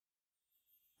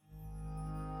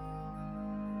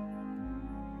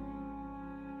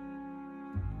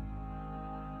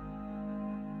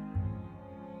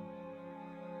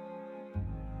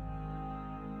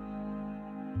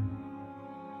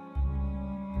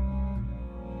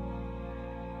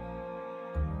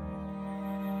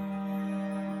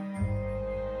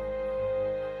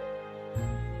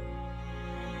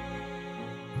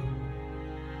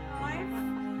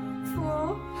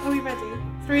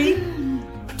3,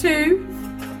 2,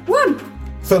 1.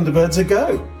 Thunderbirds are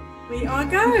go. We are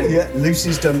go. Yeah,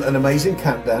 Lucy's done an amazing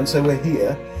countdown, so we're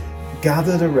here,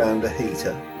 gathered around a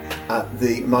heater at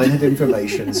the Minehead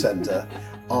Information Centre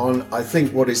on, I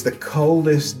think, what is the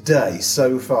coldest day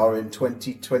so far in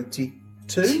 2022.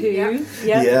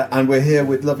 Yeah, and we're here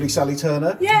with lovely Sally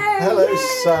Turner. Yay! Hello,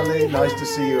 Sally. Nice to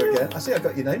see you again. I see I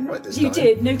got your name right this time. You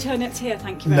did. No turnips here,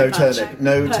 thank you very much.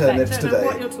 No Perfect. turnips I don't today. know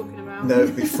what you're talking about. No,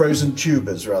 it'd be frozen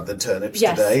tubers rather than turnips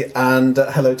Yes. today. And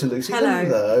hello to Lucy.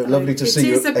 Hello. Lovely to see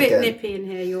you It is a bit again. nippy in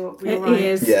here, you're It right.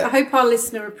 is. Yeah. I hope our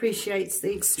listener appreciates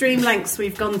the extreme lengths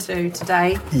we've gone to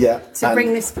today Yeah. to and-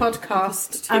 bring this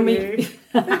podcast to And you.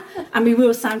 and we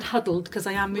will sound huddled because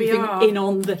I am moving are. in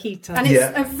on the heater. And it's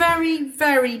Yeah. a very,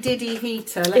 very diddy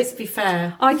heater, let's be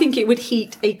fair. I think it would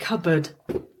heat a cupboard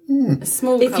A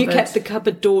small if you cupboard. kept the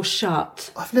cupboard door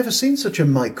shut. I've never seen such a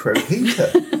micro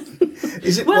heater.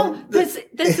 Is it Well, one that-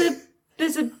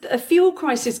 there's a fuel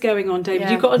crisis going on, David.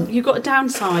 Yeah. You've got to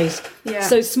downsize. Yeah.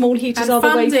 So small heaters And are the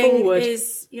way funding forward.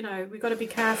 is, we've got to be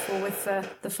careful with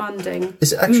the funding.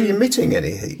 Is it actually emitting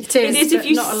any heat? It is if but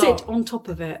you not a sit lot. on top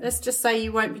of it. Let's just say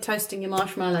you won't be toasting your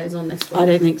marshmallows on this I one.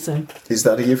 don't think so. Is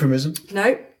that a euphemism?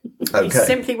 No, you Okay.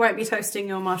 simply won't be toasting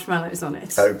your marshmallows on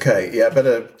it. Okay, yeah,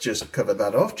 better just cover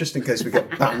that off just in case we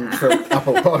get banned from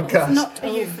Apple Podcasts. Not a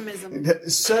euphemism.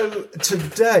 So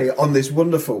today on this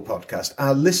wonderful podcast,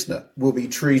 our listener will be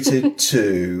treated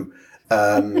to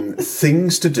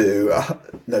things to do,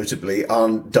 notably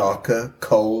on darker,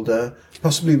 colder,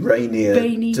 possibly rainier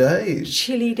Rainy, days.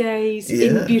 chilly days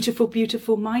Yeah. in beautiful,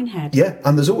 beautiful Minehead. Yeah,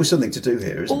 and there's always something to do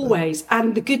here, isn't there? Always.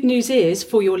 And the good news is,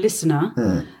 for your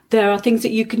listener, there are things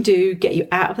that you can do, get you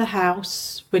out of the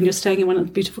house when you're staying in one of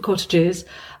the beautiful cottages,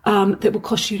 that will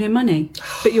cost you no money.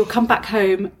 But you'll come back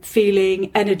home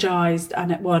feeling energised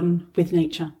and at one with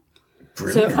nature.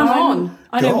 Brilliant. So Come on.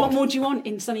 I know, God. what more do you want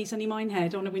in sunny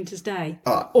Minehead on a winter's day?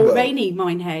 Well, Rainy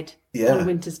Minehead yeah. on a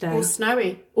winter's day? Or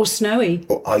snowy. Or snowy.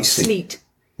 Or icy. Sleet.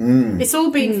 It's all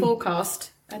been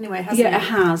forecast anyway, hasn't Yeah, it? it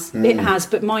has. It has.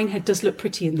 But Minehead does look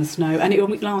pretty in the snow, and it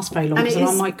won't last very long And because it of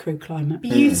our is microclimate.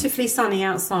 Beautifully sunny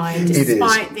outside, is.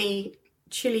 despite the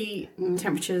chilly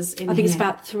temperatures in I think it's here.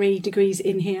 about 3 degrees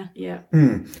in here. Yeah.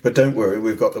 But don't worry,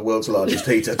 we've got the world's largest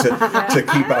heater to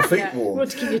keep our feet We warm.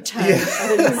 want to keep your toe. I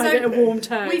think you might get a warm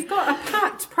toe. We've got a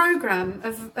packed programme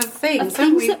of things, Of haven't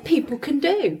things we? that people can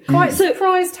do. Quite So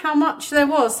surprised how much there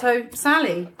was. So,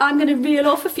 Sally, I'm going to reel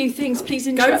off a few things. Please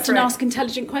interrupt for and it. ask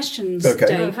intelligent questions, Okay.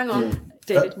 Dave. hang on.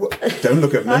 David. Don't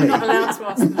look at I'm me. not allowed to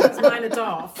ask them because mine are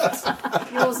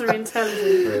daft. Yours are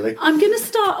intelligent. Really? I'm going to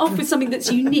start off with something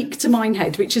that's unique to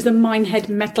Minehead, which is the Minehead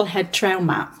Metalhead Trail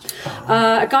Map.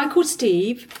 A guy called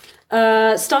Steve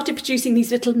started producing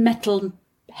these little metal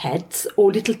heads,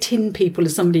 or little tin people,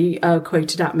 as somebody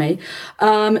quoted at me,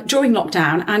 during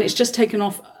lockdown, and it's just taken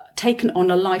on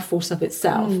a life force of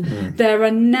itself. There are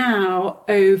now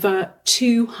over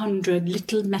 200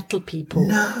 little metal people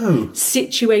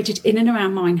situated in and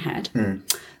around Minehead.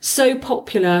 So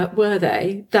popular were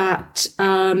they that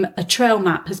a trail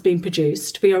map has been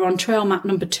produced. We are on trail map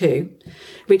number 2,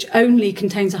 which only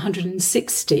contains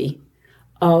 160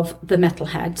 of the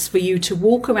metalheads for you to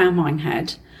walk around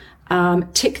Minehead.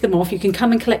 Tick them off. You can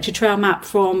come and collect your trail map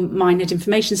from Minehead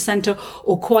Information Centre,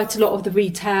 or quite a lot of the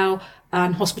retail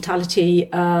and hospitality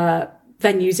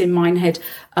venues in Minehead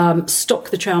stock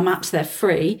the trail maps. They're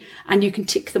free, and you can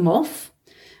tick them off.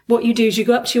 What you do is you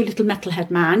go up to your little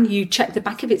metalhead man, you check the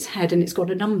back of its head and it's got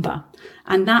a number.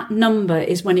 And that number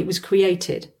is when it was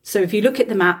created. So if you look at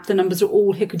the map, the numbers are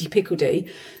all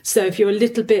higgledy-piggledy. So if you're a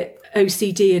little bit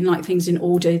OCD and like things in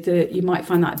order, you might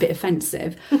find that a bit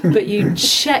offensive. But you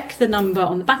check the number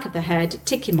on the back of the head,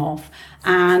 tick him off.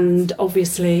 And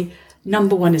obviously,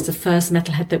 number 1 is the first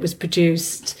metalhead that was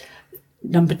produced.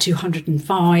 Number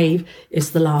 205 is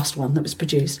the last one that was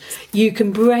produced. You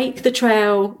can break the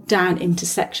trail down into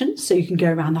sections. So you can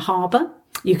go around the harbour.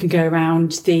 You can go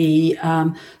around the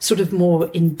sort of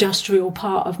more industrial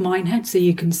part of Minehead. So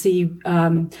you can see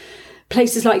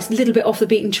places like a little bit off the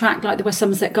beaten track, like the West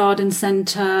Somerset Garden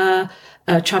Centre,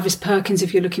 Travis Perkins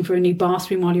if you're looking for a new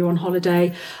bathroom while you're on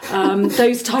holiday,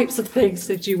 those types of things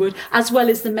that you would, as well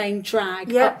as the main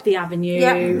drag up the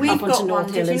avenue, we've up onto got North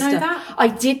one. Hill Did you and know stuff. that? I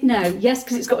did know, yes,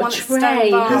 because it's got One a at tray,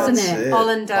 Stone Bar. hasn't That's it? it.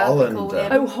 Hollander. Hollander. we call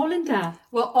him. Oh, Hollander.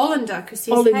 Well, Hollander, because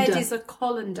his Hollander. head is a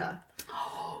colander.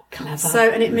 Clever. So,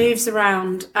 and it moves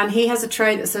around, and he has a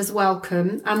tray that says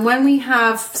welcome. And when we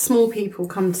have small people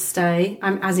come to stay,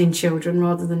 as in children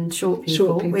rather than short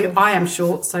people, I am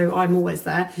short, so I'm always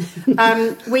there.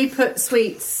 We put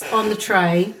sweets on the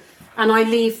tray, and I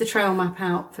leave the trail map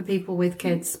out for people with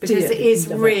kids because it is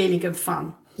really good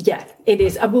fun. Yeah, it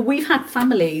is. Well, we've had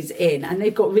families in and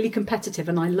they've got really competitive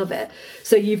and I love it.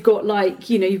 So you've got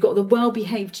you've got the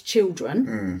well-behaved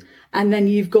children and then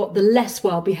you've got the less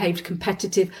well-behaved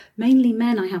competitive, mainly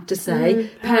men, I have to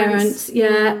say, parents,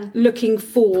 looking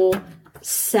for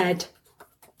said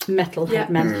metalhead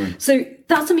men. So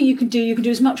that's something you can do. You can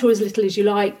do as much or as little as you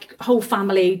like, whole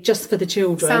family, just for the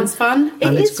children. Sounds fun.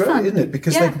 It's great, fun, isn't it?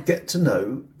 Because they can get to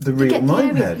know the real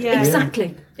Minehead. Yeah.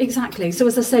 Exactly. So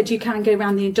as I said, you can go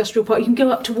around the industrial park. You can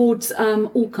go up towards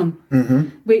Alcombe,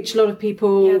 which a lot of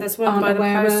people there's one by the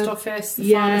post office.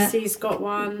 The pharmacy's got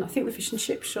one. I think the fish and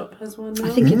chip shop has one now. I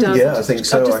think it does. Yeah, I think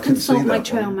so. I'll just I can see consult my that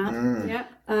trail one. map.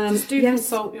 Just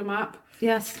consult your map.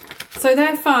 Yes. So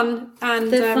they're fun.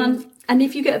 And they're fun. And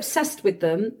if you get obsessed with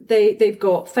them, they've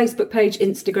got Facebook page,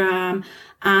 Instagram,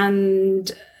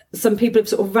 and some people have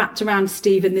sort of wrapped around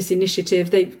Steve in this initiative.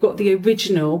 They've got the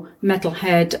original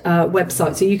Metalhead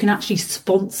website, so you can actually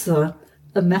sponsor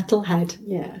a Metalhead.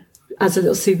 Yeah. As a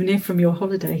little souvenir from your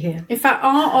holiday here. In fact,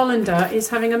 our Hollander is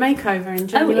having a makeover in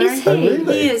January. Oh, is he?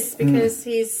 Really? He is, because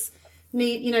he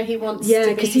wants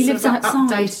to be he lives outside.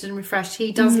 updated and refreshed.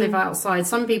 He does live outside.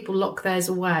 Some people lock theirs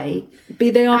away.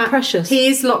 But they are precious. He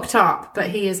is locked up, but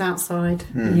he is outside.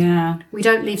 Yeah. We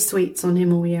don't leave sweets on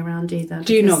him all year round either.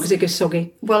 Do you not? Because it goes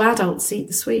soggy. Well, adults eat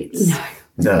the sweets.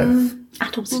 No.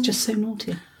 Adults are just so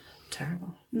naughty.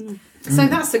 Terrible. So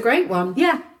that's a great one.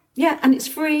 Yeah, and it's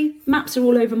free. Maps are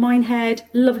all over Minehead.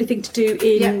 Lovely thing to do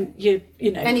in your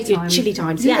chilly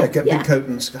times. Get big coat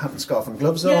and hat and scarf and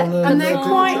gloves on. And they're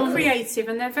quite creative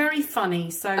and they're very funny.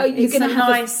 So it's gonna a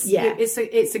nice.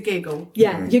 It's a giggle.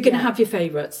 Yeah, you're going to have your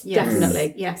favourites. Yes.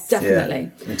 Definitely. Yes.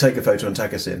 Definitely. Yeah. And take a photo and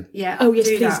tag us in. Yeah. Oh yes,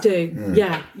 please do.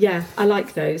 Yeah. I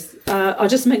like those. I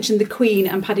just mentioned the Queen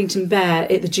and Paddington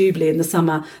Bear at the Jubilee in the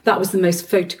summer. That was the most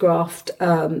photographed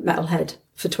metalhead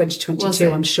for 2022,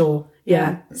 I'm sure.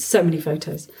 Yeah, so many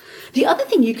photos. The other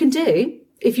thing you can do,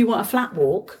 if you want a flat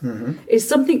walk, is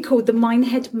something called the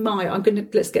Minehead Mile.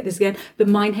 Let's get this again, the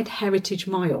Minehead Heritage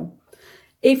Mile.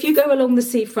 If you go along the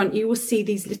seafront, you will see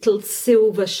these little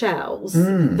silver shells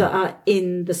that are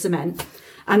in the cement.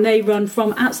 And they run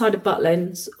from outside of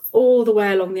Butlins all the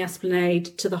way along the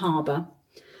Esplanade to the harbour.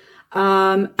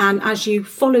 And as you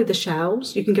follow the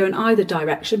shells, you can go in either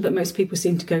direction, but most people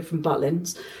seem to go from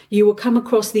Butlins. You will come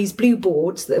across these blue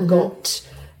boards that have got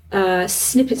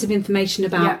snippets of information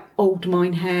about old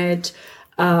Minehead,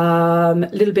 a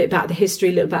little bit about the history,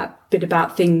 a little bit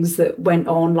about things that went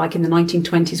on, like in the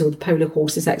 1920s, or the polo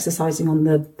horses exercising on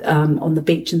the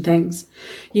beach and things.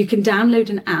 You can download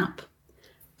an app,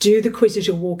 do the quiz as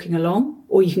you're walking along,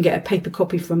 or you can get a paper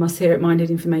copy from us here at Minehead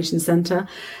Information Centre.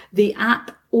 The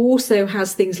app also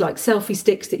has things like selfie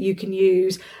sticks that you can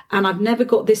use, and I've never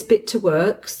got this bit to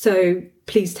work, so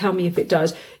please tell me if it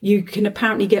does. You can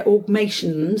apparently get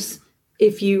augmentations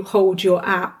if you hold your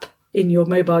app in your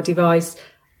mobile device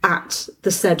at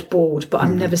the said board, but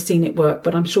I've never seen it work,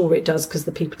 but I'm sure it does because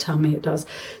the people tell me it does.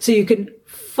 So you can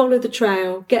follow the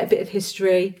trail, get a bit of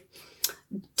history,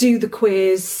 do the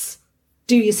quiz,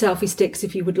 do your selfie sticks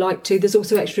if you would like to. There's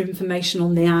also extra information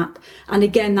on the app, and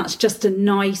again, that's just a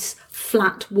nice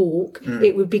flat walk.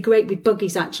 It would be great with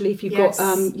buggies, actually, if you've got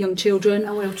young children.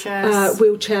 And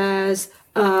wheelchairs.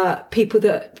 People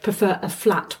that prefer a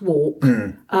flat walk.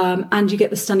 And you get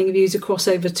the stunning views across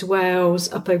over to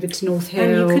Wales, up over to North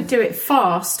Hill. And you could do it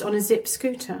fast on a zip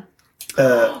scooter.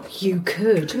 You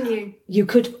could. Couldn't you? You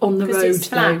could on the road,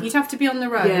 though. You'd have to be on the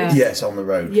road. Yeah. Yes, on the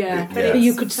road. Yeah. But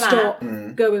you could stop,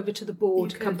 go over to the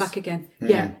board, come back again.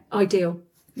 Yeah, ideal.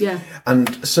 Yeah.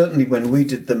 And certainly when we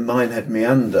did the Minehead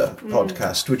Meander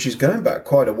podcast, which is going back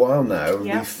quite a while now,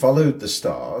 we followed the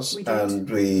stars, and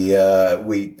we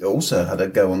also had a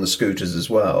go on the scooters as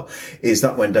well,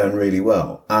 that went down really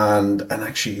well. And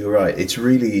actually, you're right, it's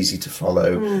really easy to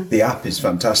follow. The app is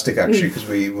fantastic, actually, because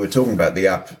we were talking about the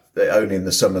app only in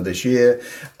the summer this year,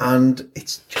 and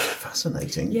it's just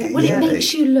fascinating. Yeah, well, it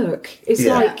makes you look. It's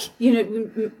like,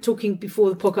 talking before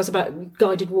the podcast about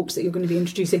guided walks that you're going to be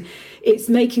introducing. It's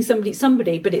making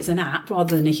somebody, but it's an app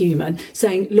rather than a human,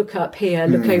 saying, look up here,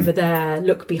 look over there,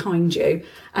 look behind you.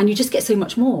 And you just get so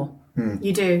much more.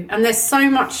 You do. And there's so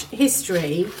much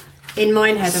history in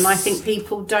Minehead, and I think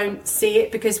people don't see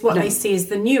it because what they see is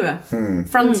the newer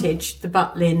frontage, the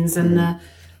Butlins and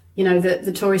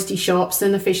the touristy shops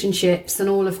and the fish and chips and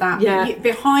all of that. Yeah.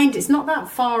 Behind, it's not that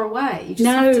far away. You just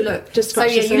have to look. Just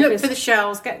you look for the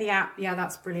shells, get the app. Yeah,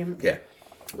 that's brilliant. Yeah.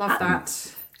 Love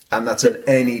that. And that's an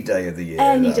any day of the year.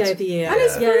 Any day of the year. And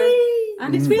it's free.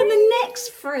 And it's free. And the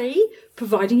next free,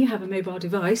 providing you have a mobile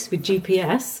device with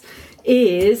GPS,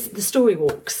 is the story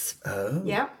walks. Oh.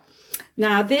 Yeah.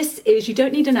 Now, this is, you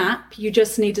don't need an app. You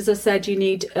just need, as I said, you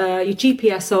need your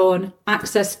GPS on,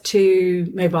 access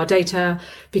to mobile data,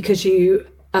 because you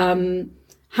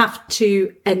have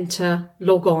to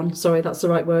log on, sorry, that's the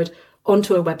right word,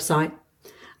 onto a website.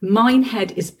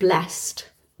 Minehead is blessed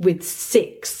with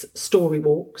 6 story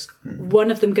walks.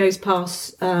 One of them goes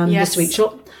past the sweet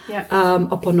shop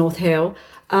up on North Hill.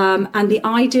 And the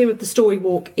idea of the story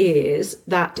walk is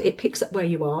that it picks up where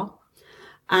you are.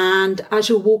 And as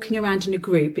you're walking around in a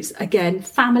group, it's, again,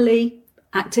 family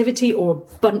activity or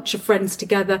a bunch of friends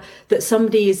together, that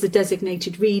somebody is the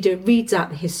designated reader, reads out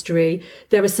the history.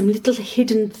 There are some little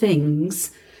hidden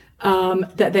things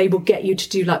that they will get you to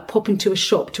do, like pop into a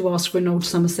shop to ask for an old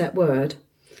Somerset word.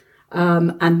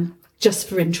 And just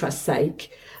for interest's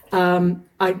sake,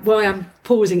 why I'm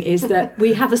pausing is that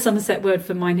we have a Somerset word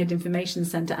for Minehead Information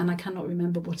Centre, and I cannot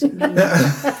remember what it means.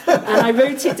 And I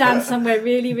wrote it down somewhere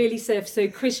really, really safe. So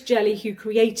Chris Jelly, who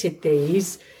created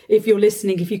these, if you're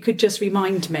listening, if you could just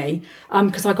remind me,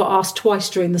 because I got asked twice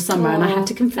during the summer and I had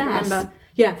to confess.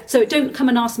 Yeah, so don't come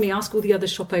and ask me, ask all the other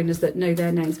shop owners that know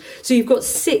their names. So you've got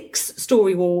 6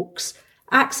 story walks,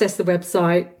 access the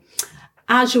website.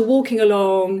 As you're walking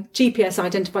along, GPS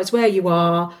identifies where you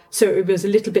are. So it was a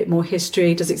little bit more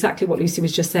history, does exactly what Lucy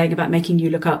was just saying about making you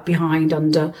look up, behind,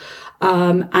 under.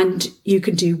 And you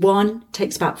can do one,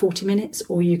 takes about 40 minutes,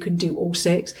 or you can do all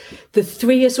 6. The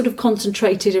 3 are sort of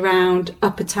concentrated around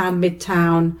Upper Town,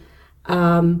 Midtown.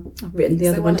 I've written the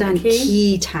other one down,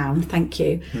 Key Town, thank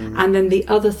you. And then the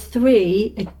other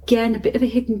 3, again, a bit of a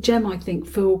hidden gem, I think,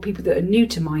 for people that are new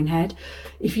to Minehead.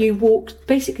 If you walk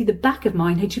basically the back of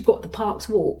Minehead, you've got the Parks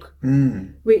Walk,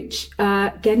 which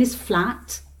again is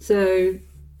flat, so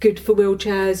good for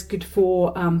wheelchairs, good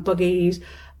for buggies.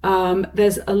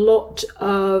 There's a lot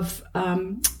of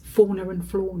fauna and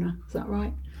flora, is that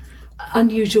right?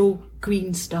 Unusual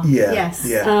green stuff. Yeah. Yes.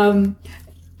 Yeah.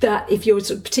 That if you're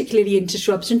sort of particularly into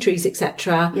shrubs and trees,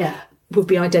 etc., will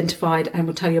be identified and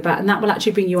will tell you about. And that will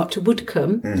actually bring you up to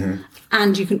Woodcombe.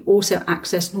 And you can also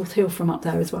access North Hill from up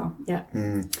there as well. Yeah.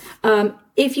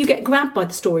 If you get grabbed by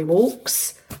the story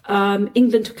walks,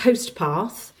 England Coast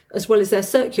Path, as well as their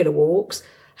circular walks,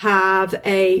 have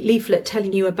a leaflet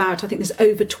telling you about, I think there's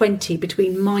over 20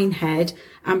 between Minehead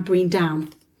and Brean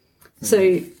Down.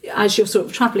 So as you're sort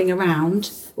of travelling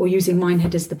around or using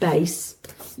Minehead as the base,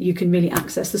 you can really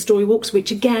access the story walks, which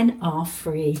again are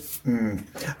free.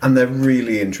 And they're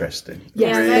really interesting.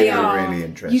 Yes, really, they are. Really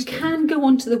interesting. You can go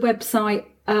onto the website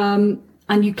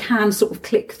and you can sort of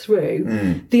click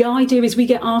through. The idea is, we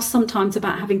get asked sometimes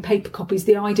about having paper copies.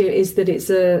 The idea is that it's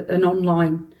an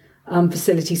online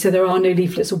facility, so there are no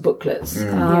leaflets or booklets,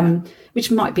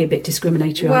 which might be a bit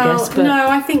discriminatory, I guess. But no,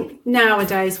 I think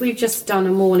nowadays we've just done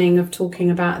a morning of talking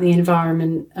about the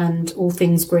environment and all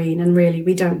things green, and really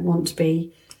we don't want to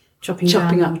be chopping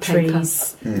down up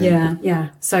trees. Yeah.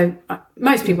 So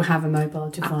most people have a mobile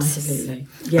device. Absolutely.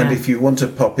 Yeah. And if you want to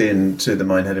pop in to the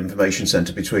Minehead Information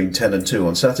Centre between 10 and 2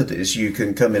 on Saturdays, you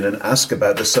can come in and ask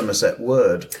about the Somerset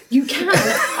word. You can,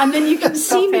 and then you can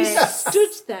see me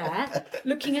stood there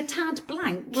looking a tad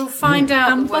blank. We'll find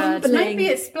out and the words. bumbling. Maybe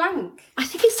it's blank. I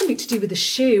think it's something to do with the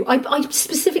shoe. I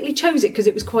specifically chose it because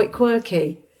it was quite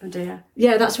quirky. Oh dear.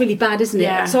 Yeah, that's really bad, isn't it?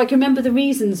 Yeah. So I can remember the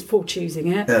reasons for choosing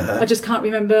it. I just can't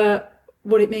remember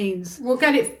what it means. We'll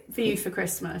get it for you for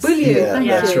Christmas. Will you? Yeah, Thank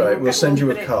that's you. right. We'll send you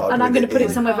a card. And I'm going to put it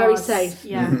in. somewhere very safe.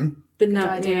 Yeah. But no, Good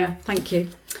idea. yeah, thank you.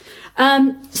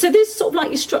 So there's sort of like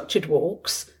your structured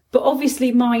walks, but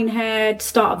obviously Minehead,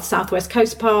 start of the Southwest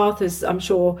Coast Path, as I'm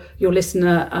sure your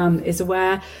listener is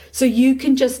aware. So you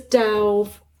can just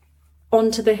delve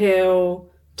onto the hill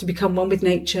to become one with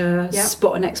nature,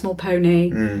 spot an Exmoor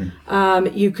pony.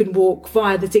 You can walk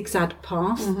via the zigzag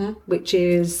path, which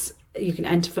is, you can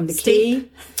enter from the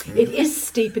Steep. quay. It is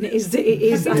steep, and it is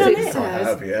as it says. I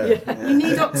have, yeah. You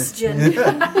need oxygen.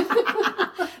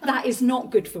 That is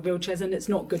not good for wheelchairs, and it's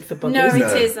not good for buggies. No,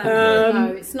 it isn't.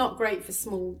 No, it's not great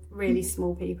for really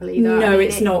small people either. No,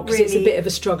 it's not, because it's a bit of a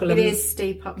struggle. It is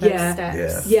steep up those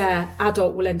steps. Yeah,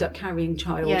 adult will end up carrying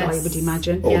child, I would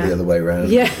imagine. Or the other way around.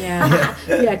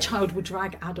 Yeah, child will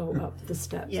drag adult up the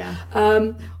steps.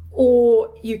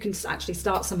 Or you can actually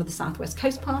start some of the Southwest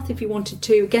Coast Path if you wanted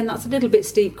to. Again, that's a little bit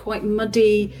steep, quite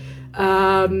muddy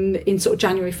in sort of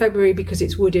January, February, because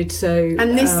it's wooded. So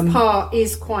and this part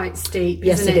is quite steep,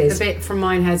 isn't it? The bit from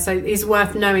Minehead. So it's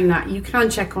worth knowing that. You can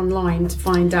check online to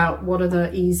find out what are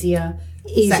the easier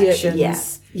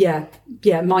sections. Yeah.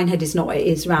 Minehead is not. It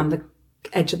is around the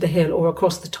edge of the hill or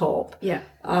across the top. Yeah.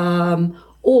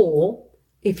 Or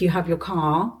if you have your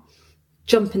car,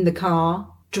 jump in the car,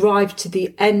 drive to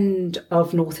the end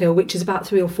of North Hill, which is about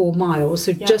 3 or 4 miles.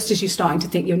 So just as you're starting to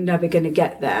think you're never going to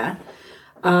get there,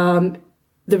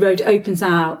 The road opens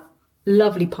out,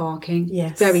 lovely parking,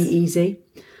 Yes. very easy.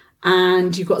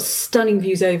 And you've got stunning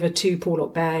views over to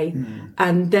Porlock Bay.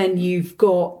 And then you've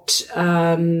got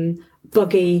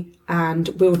buggy and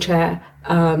wheelchair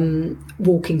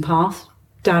walking path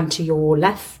down to your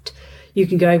left. You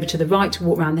can go over to the right to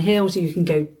walk around the hills. You can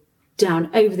go down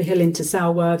over the hill into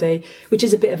Salworthy, which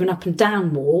is a bit of an up and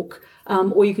down walk.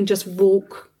 Or you can just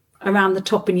walk around the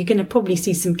top and you're going to probably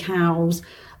see some cows.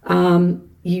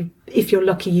 If you're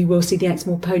lucky, you will see the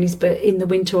Exmoor ponies, but in the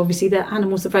winter, obviously, the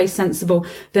animals are very sensible.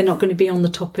 They're not going to be on the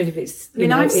top if it's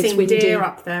I've it's seen windy. deer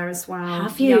up there as well.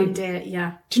 Have you? Young deer,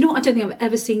 yeah. Do you know what? I don't think I've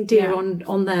ever seen deer Yeah.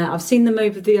 on there. I've seen them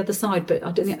over the other side, but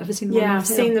I don't think I've ever seen them on Yeah, that I've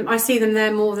hill. seen them. I see them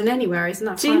there more than anywhere. Isn't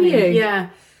that Do funny? you? Yeah.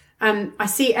 I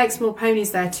see Exmoor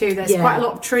ponies there too. There's Yeah. quite a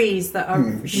lot of trees that are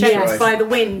shaped Yes. by the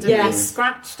wind and Yes. they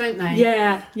scratch, don't they?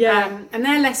 Yeah, yeah. And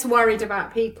they're less worried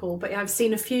about people. But I've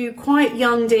seen a few quite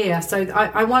young deer. So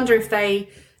I wonder if they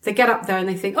get up there and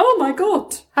they think, "Oh my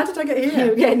God, how did I get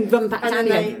here?" Again, run back And down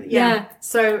then again. yeah.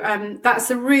 So that's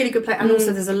a really good place. And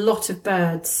also there's a lot of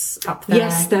birds up there.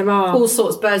 Yes, there are. All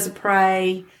sorts of birds of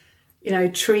prey,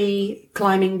 tree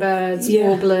climbing birds,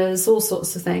 warblers, all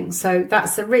sorts of things. So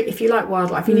that's if you like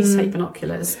wildlife, you need to take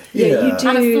binoculars. Yeah, you do.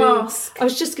 And a flask. I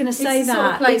was just going to say It's the that.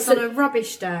 sort of place It's on a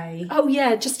rubbish day. Oh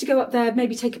yeah, just to go up there,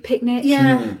 maybe take a picnic.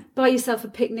 Yeah. Buy yourself a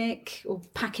picnic or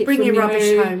pack it. Bring from your your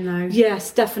rubbish room. home, though. Yes,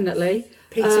 definitely.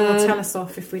 Peter will tell us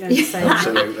off if we don't say that.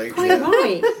 Absolutely. Quite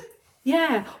right.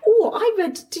 Yeah. Oh, I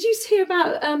read. Did you hear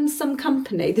about some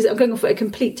company? I'm going off at a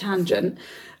complete tangent.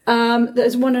 That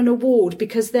has won an award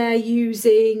because they're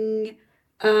using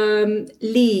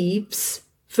leaves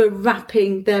for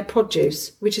wrapping their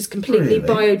produce, which is completely Really?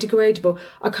 biodegradable.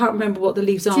 I can't remember what the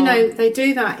leaves are. Do you know they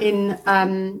do that in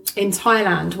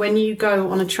Thailand when you go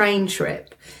on a train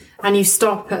trip and you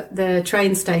stop at the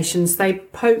train stations? They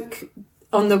poke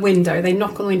on the window, they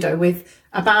knock on the window with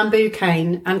a bamboo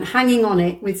cane, and hanging on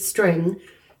it with string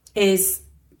is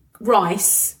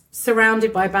rice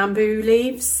surrounded by bamboo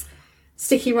leaves,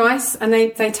 sticky rice, and they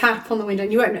tap on the window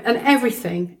and you open it, and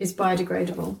everything is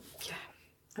biodegradable. Yeah,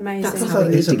 amazing. That's That how we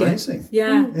need is to get. amazing.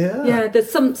 Yeah, Yeah.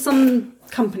 There's some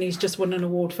companies just won an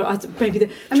award for. Maybe they're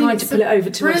trying to it's pull it over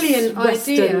to brilliant us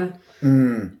idea.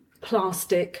 Western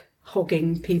plastic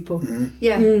hogging people.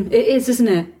 Yeah. It is, isn't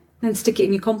it? Then stick it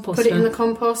in your compost. Put it in the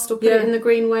compost or put it in the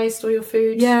green waste or your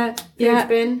food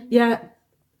bin. Yeah.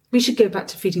 We should go back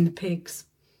to feeding the pigs.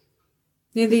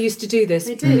 They used to do this.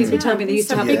 They did, People tell me they used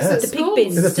to have pigs at the pig schools.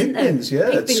 bins. The didn't pig they? bins, yeah,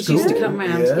 Pig at bins used to school, come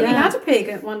round. yeah. We Yeah. had a pig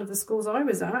at one of the schools I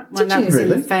was at. Well, Did that you? was in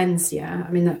Really? the Fens, yeah.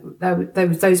 I mean,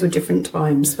 those were different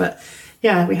times. But,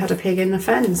 yeah, we had a pig in the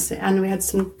Fens and we had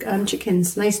some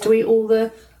chickens. And they used to eat all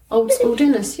the old school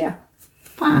dinners, yeah.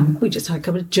 Wow. We just had a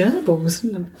couple of gerbils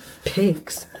and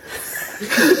pigs.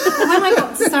 Well, when I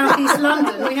got to South East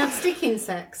London, we had stick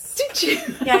insects. Did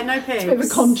you? Yeah, no pigs. A bit of a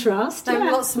contrast. They were a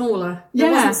Yeah. lot smaller. There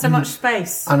Yeah. wasn't so much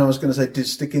space. And I was going to say, did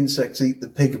stick insects eat the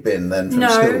pig bin then from No,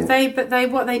 school?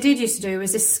 what they did used to do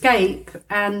was escape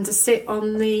and sit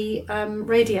on the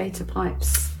radiator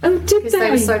pipes Oh, did because they?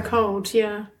 they were so cold.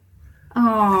 Yeah,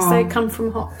 Oh. they come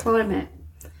from hot climate.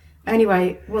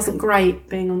 Anyway, it wasn't great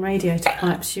being on radiator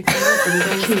pipes. You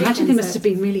can Imagine they must have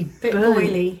been really bit burnt.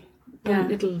 boily. Yeah.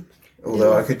 Little.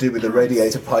 Although I could do with a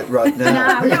radiator pipe right now.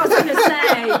 Now, I was going to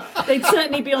say, they'd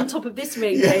certainly be on top of this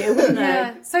radiator, wouldn't they?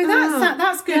 Yeah, so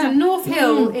that's good. Yeah. And North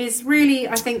Hill is really,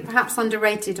 I think, perhaps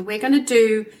underrated. We're going to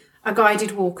do a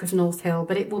guided walk of North Hill,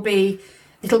 but it'll be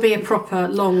a proper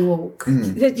long walk.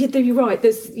 You're right.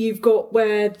 You've got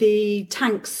where the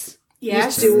tanks Yes,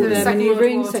 used to do all the their Second World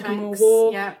manoeuvring, War Second World tanks,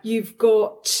 War. yeah. You've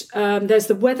got there's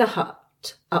the weather hut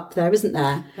up there, isn't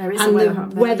there? There is and a weather the hut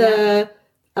there, weather.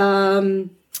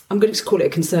 I'm going to call it a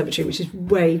conservatory, which is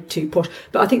way too posh.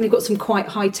 But I think they've got some quite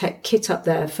high tech kit up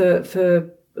there for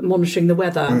monitoring the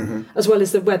weather, as well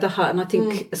as the weather hut. And I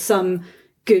think some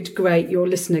great, your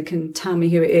listener can tell me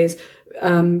who it is,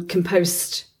 can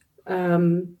post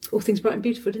All Things Bright and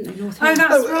Beautiful, didn't they? North Hill. Oh,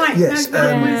 that's right. yes, No,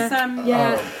 that was,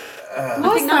 yeah. I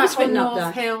think that was written up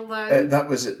North there. Hill, though. That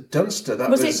was at Dunster. That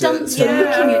Was it Dunster? Yeah.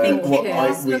 Looking at I think North what Hill. I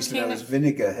Yes, used to looking know as at-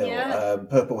 Vinegar Hill, Yeah.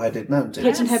 Purple-Headed Mountain.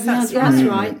 Hilton Head that's Mountain,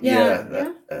 right.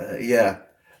 that's right. Yeah.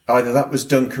 Either that was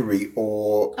Dunkery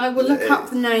or... I will look up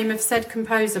the name of said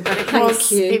composer, but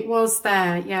Thank you. it was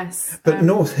there, yes. But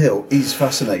North Hill is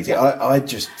fascinating. I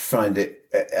just find it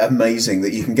amazing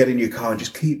that you can get in your car and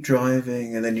just keep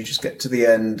driving, and then you just get to the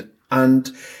end.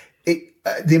 And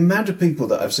the amount of people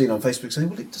that I've seen on Facebook saying,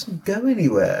 well, it doesn't go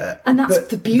anywhere. And that's But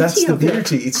the beauty That's the of it.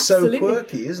 beauty. It's Absolutely. so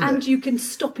quirky, isn't and it? you can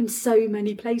stop in so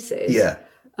many places. Yeah.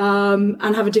 And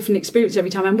have a different experience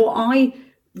every time. And what I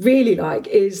really like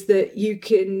is that you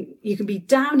can be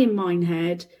down in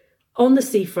Minehead on the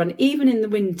seafront, even in the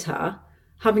winter,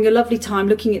 having a lovely time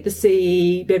looking at the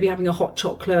sea, maybe having a hot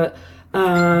chocolate,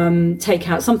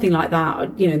 takeout, something like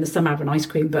that. You know, in the summer have an ice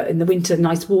cream, but in the winter,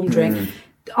 nice warm drink.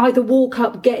 Either walk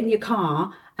up, get in your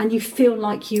car, and you feel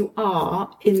like you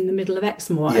are in the middle of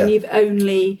Exmoor, and you've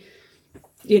only,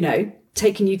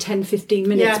 taken you 10, 15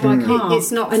 minutes by car.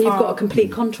 It's not and far. You've got a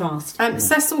complete contrast.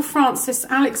 Cecil Francis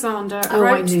Alexander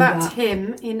wrote that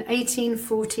hymn in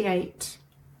 1848.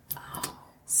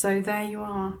 So there you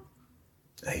are.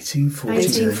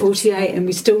 1848. And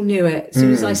we still knew it as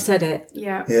soon as I said it.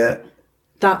 Yeah. Yeah.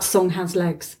 That song has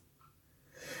legs.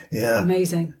 Yeah.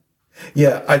 Amazing.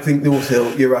 Yeah, I think North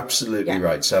Hill, you're absolutely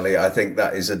right, Sally. I think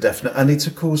that is a definite, and it's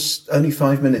of course only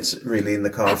 5 minutes really in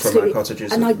the car from our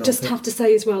cottages. And I just have to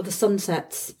say as well, the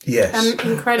sunsets. Yes.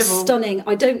 Incredible. Stunning.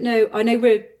 I know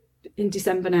we're in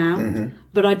December now,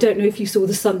 but I don't know if you saw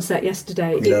the sunset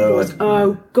yesterday.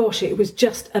 It was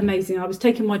just amazing. I was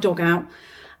taking my dog out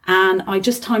and I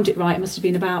just timed it right. It must have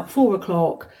been about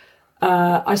 4:00.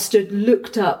 I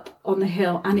looked up on the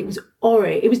hill and it was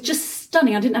orange. It was just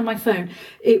stunning. I didn't have my phone.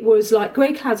 It was like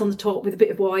grey clouds on the top with a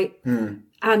bit of white.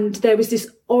 And there was this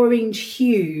orange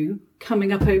hue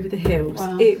coming up over the hills.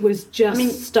 Wow. It was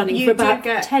just stunning for about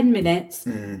 10 minutes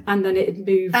and then it had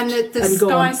moved. And the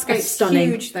skyscape's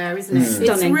huge there, isn't it?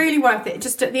 It's really worth it.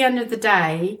 Just at the end of the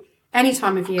day, any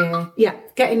time of year,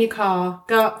 get in your car,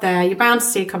 go up there. You're bound to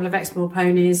see a couple of Exmoor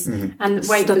ponies and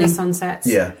wait for the sunsets.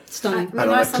 Yeah, stunning. And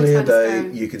on a clear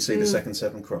day, you can see the second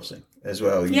Severn crossing as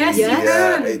well. Yes, you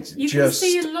can. It's you just can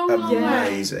see a long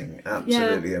amazing,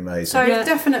 absolutely amazing. So it's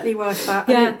definitely worth that.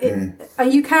 Yeah.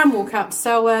 You can walk out to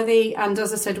Selworthy, and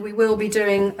as I said, we will be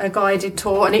doing a guided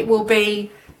tour, and it will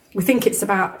be. We think it's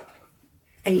about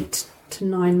 8 to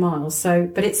 9 miles.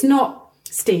 So, but it's not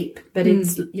steep, but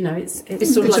it's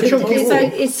it's sort of like a chunky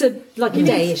walk. It's a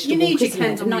day-ish. You need your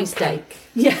Kendal, nice day.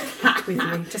 Yeah, with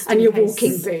you, just and your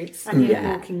walking boots. And your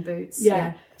walking boots.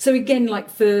 Yeah. So again, like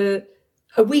for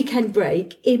a weekend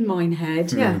break in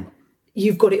Minehead,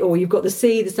 you've got it all. You've got the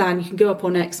sea, the sand. You can go up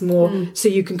on Exmoor, so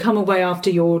you can come away after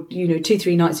your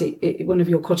 2-3 nights at one of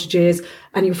your cottages,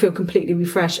 and you'll feel completely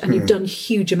refreshed. And you've done a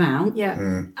huge amount,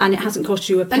 and it hasn't cost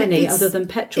you a penny other than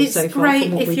petrol so far. It's great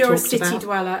from what if you're a city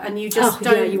dweller and you just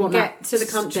you want get to the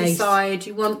countryside.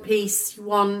 You want peace. You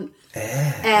want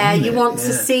air. You want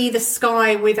to see the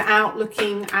sky without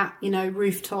looking at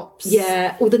rooftops.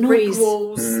 Yeah, or the noise, brick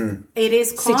walls. It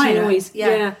is quiet. City noise.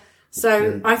 Yeah.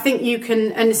 So I think you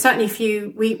can, and certainly if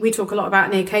we talk a lot about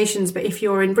near occasions, but if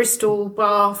you're in Bristol,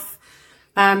 Bath,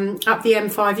 up the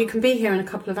M5, you can be here in a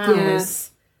couple of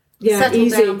hours. Yeah, settle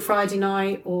easy. down Friday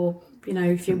night, or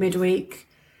if you're midweek.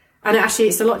 And actually,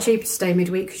 it's a lot cheaper to stay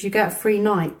midweek because you get a free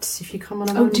night if you come on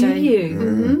a Monday. Oh, do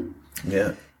you?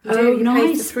 Yeah. You do. You nice.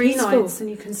 pay for 3 Peaceful. nights and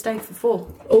you can stay for 4.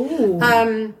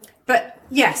 Oh. But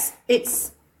yes,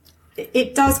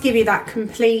 it does give you that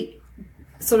complete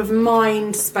sort of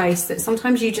mind space that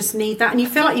sometimes you just need that, and you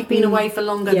feel like you've been away for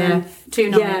longer than 2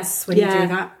 nights when you do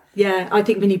that. Yeah, I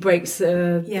think mini breaks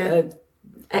are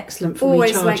excellent for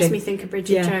always recharging. makes me think of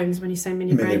Bridget Jones when you say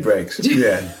mini breaks.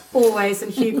 Yeah. Always,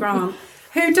 and Hugh Grant,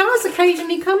 who does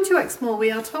occasionally come to Exmoor, we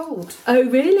are told. Oh,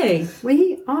 really?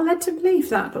 We are led to believe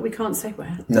that, but we can't say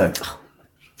where. No.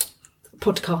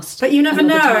 Podcast. But you never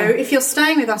know if you're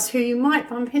staying with us who you might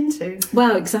bump into.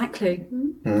 Well, exactly.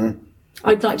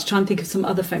 I'd like to try and think of some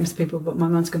other famous people, but my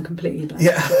mind's gone completely blank.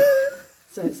 Yeah.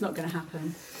 So it's not going to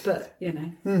happen. But,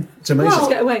 It's amazing. Well, just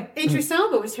get away. Idris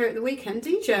Elba was here at the weekend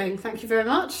DJing. Thank you very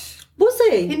much. Was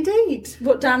he? Indeed.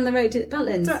 What, down the road at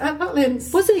Butlins? At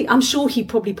Butlins. Was he? I'm sure he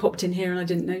probably popped in here and I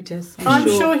didn't notice. I'm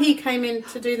sure he came in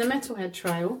to do the Metalhead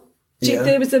Trail.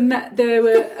 There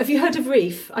were. Have you heard of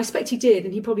Reef? I expect he did,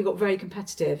 and he probably got very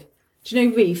competitive. Do you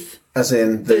know Reef? As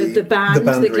in the band,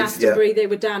 the Reef, Glastonbury. They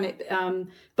were down at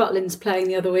Butlins playing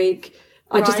the other week.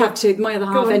 I just have to. My other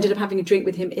half ended up having a drink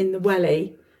with him in the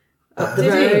Welly up the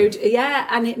road. Yeah,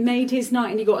 and it made his night,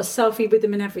 and he got a selfie with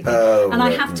them and everything.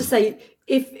 I have to say,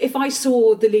 if I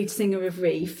saw the lead singer of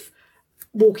Reef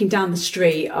walking down the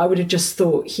street, I would have just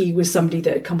thought he was somebody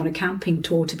that had come on a camping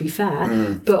tour, to be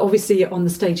fair. But obviously on the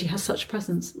stage he has such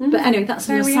presence. But anyway, that's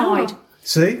an aside.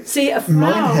 See,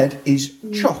 Minehead is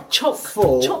chock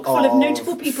full of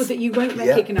notable people that you won't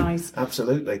recognise.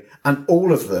 Absolutely. And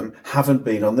all of them haven't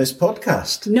been on this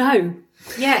podcast. No.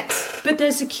 Yet. But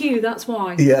there's a queue, that's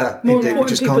why. Yeah, more indeed. We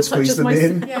just can't squeeze them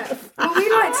in. Yeah. Well,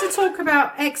 we like to talk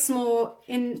about Exmoor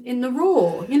in the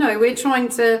raw. We're trying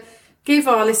to give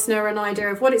our listener an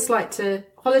idea of what it's like to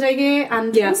holiday here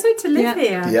and also to live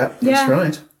here. Yeah, that's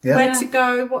right. Yeah. Where to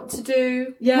go, what to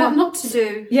do, what not to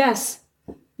do. Yes.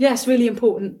 Yes, really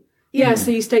important. Yeah,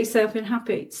 so you stay safe and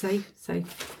happy. Safe and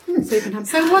happy.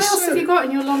 So what else have you got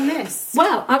in your long list?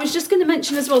 Well, I was just going to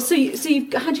mention as well. So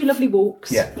you've had your lovely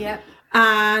walks. Yeah.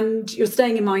 And you're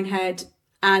staying in Minehead.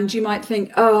 And you might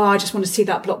think, oh, I just want to see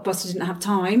that blockbuster, didn't have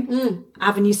time.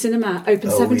 Avenue Cinema, open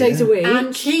 7 days a week.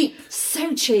 And cheap.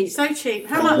 So cheap. So cheap.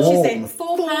 How much is it?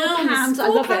 £4. £4. I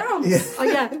love it. Yeah. Oh,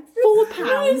 yeah.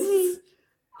 £4.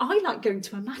 I like going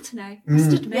to a matinee,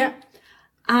 must admit. Yeah.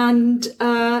 And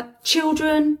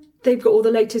children, they've got all the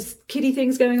latest kiddie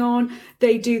things going on.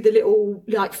 They do the little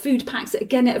like food packs,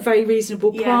 again, at a very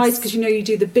reasonable price, because you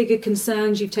do the bigger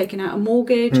concerns. You've taken out a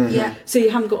mortgage. Yeah. So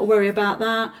you haven't got to worry about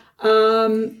that.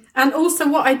 And also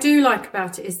what I do like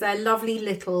about it is they're lovely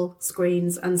little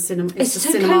screens and cinema. It's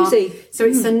so cinema. cosy. So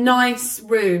it's a nice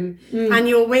room and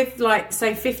you're with like,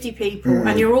 say 50 people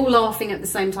and you're all laughing at the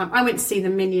same time. I went to see the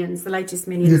latest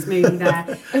Minions movie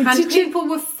there. And people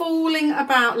were falling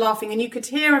about laughing and you could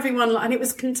hear everyone and it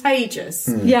was contagious.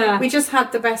 Yeah. We just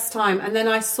had the best time. And then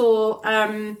I saw,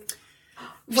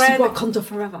 Wakanda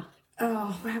Forever.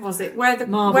 Oh, where was it? Where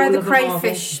the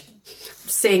crayfish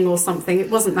sing or something. It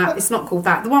wasn't that. It's not called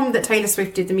that. The one that Taylor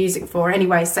Swift did the music for.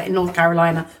 Anyway, set in North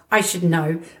Carolina. I should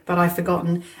know, but I've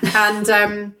forgotten.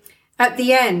 And at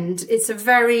the end, it's a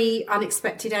very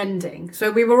unexpected ending.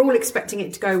 So we were all expecting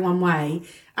it to go one way.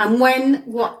 And when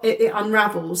it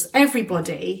unravels,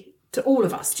 everybody, to all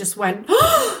of us, just went,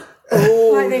 oh,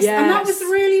 like this. Yes. And that was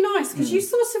really nice because you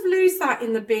sort of lose that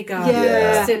in the bigger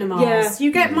cinemas. Yeah.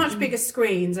 You get much bigger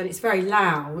screens and it's very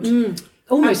loud.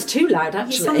 Almost too loud,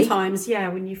 actually. Sometimes,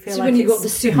 when you feel like when you've it's got the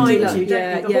super behind dealer. you,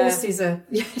 don't you? The horses are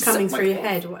coming through your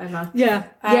head or whatever. Yeah.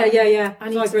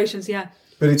 Vibrations,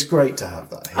 But it's great to have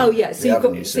that here. Oh, yeah. So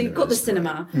you've got the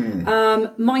cinema.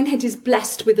 Minehead is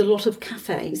blessed with a lot of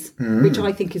cafes, which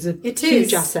I think is a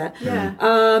huge asset. Yeah.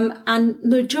 And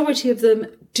the majority of them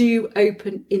do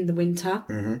open in the winter.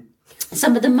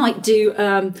 Some of them might do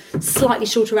slightly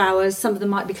shorter hours. Some of them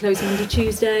might be closing Monday,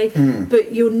 Tuesday.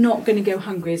 But you're not going to go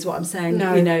hungry, is what I'm saying.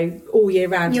 No. All year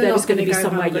round. There's going to be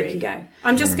somewhere hungry. you can go.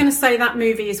 I'm just going to say that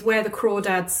movie is Where the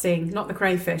Crawdads Sing, not the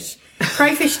crayfish.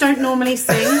 Crayfish don't normally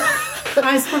sing.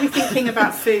 I was probably thinking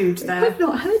about food there. I've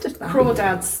not heard of that.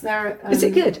 Crawdads. They're, is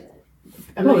it good?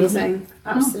 Amazing.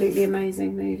 Absolutely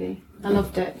amazing movie. I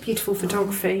loved it. Beautiful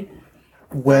photography.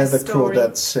 Where the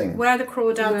Crawdads Sing. Where the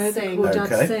Crawdads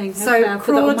Sing. Sing. So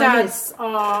crawdads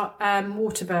are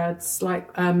water birds, like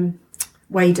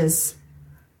waders.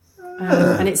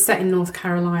 And it's set in North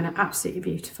Carolina. Absolutely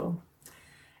beautiful.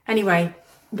 Anyway.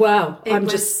 Wow. I'm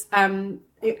stunned.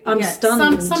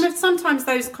 Sometimes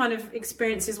those kind of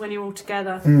experiences when you're all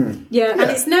together. Yeah. And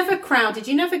it's never crowded.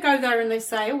 You never go there and they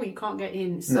say, oh, you can't get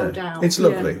in. It's sold out. It's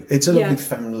lovely. Yeah. It's a lovely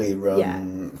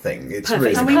family-run thing. It's perfect.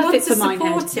 really and we want to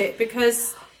support it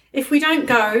because if we don't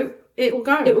go, it will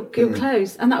go. It will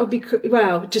close. And that would be,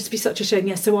 just be such a shame.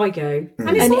 Yes, so I go.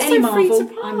 And it's also any free Marvel, to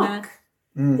park.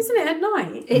 I'm there. Isn't it at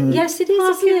night? Yes, it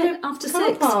is, isn't it? After car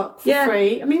 6. Park for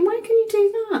free. I mean, where can you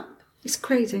do that? It's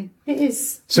crazy. It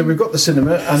is. So we've got the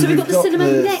cinema. And so we've got the cinema.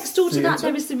 Next door to that,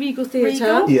 there is the Regal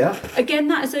Theatre. Yeah. Again,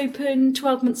 that is open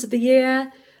 12 months of the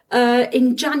year.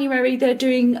 In January, they're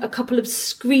doing a couple of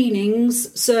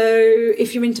screenings. So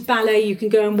if you're into ballet, you can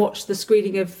go and watch the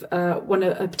screening of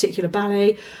a particular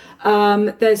ballet.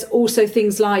 There's also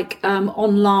things like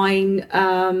online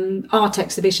art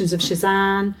exhibitions of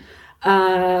Shazam.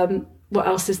 What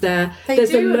else is there?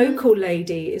 There's a local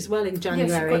lady as well in January.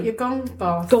 Yes, you've got your Gong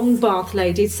Bath. Gong Bath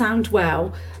lady,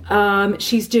 Soundwell.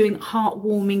 She's doing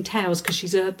heartwarming tales because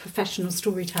she's a professional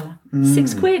storyteller.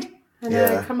 £6. I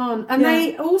know, come on. And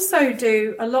they also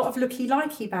do a lot of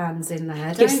looky-likey bands in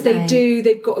there, don't they? Yes, they do.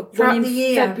 They've got one in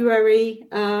year. February.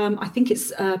 I think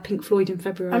it's Pink Floyd in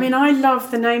February. I mean, I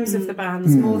love the names of the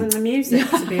bands more than the music,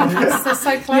 to be honest. They're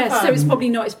so clever. Yeah, so it's probably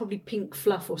not. It's probably Pink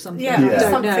Fluff or something. Yeah,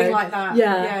 something like that.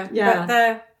 Yeah.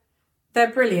 But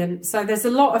they're brilliant. So there's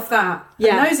a lot of that.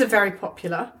 Yeah. And those are very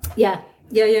popular. Yeah.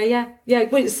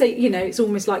 Well, it's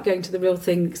almost like going to the real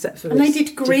thing, except for. And they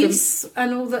did Grease,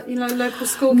 and all that. Local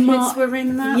school kids were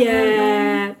in that.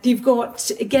 Yeah, you've got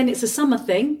again. It's a summer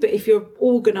thing, but if you're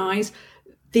organised,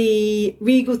 the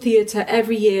Regal Theatre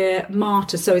every year,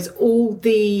 Marta. So it's all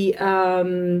the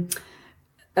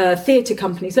theatre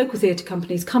companies, local theatre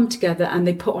companies, come together and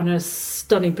they put on a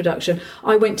stunning production.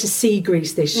 I went to see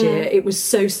Grease this year. It was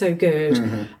so good,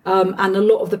 and a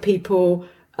lot of the people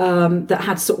that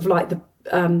had sort of like the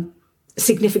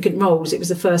significant roles. It was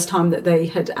the first time that they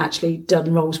had actually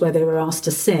done roles where they were asked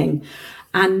to sing.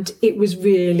 And it was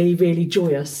really, really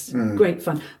joyous. Great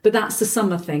fun. But that's the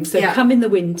summer thing. So come in the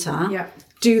winter,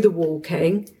 do the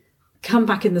walking, come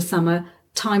back in the summer.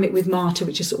 time it with Marta,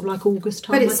 which is sort of like August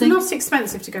time. But it's I think. not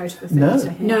expensive to go to the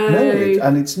theatre here. No.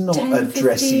 And it's not 10, a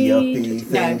dressy 15, uppy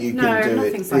thing. You can do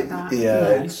nothing's like that.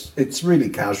 Yeah, it's really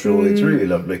casual. It's really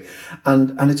lovely,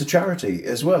 and it's a charity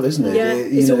as well, isn't it? Yeah,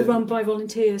 it's all run by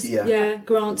volunteers. Yeah,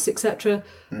 grants, etc.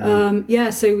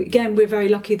 So again, we're very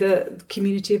lucky that the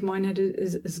community of Minehead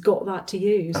has got that to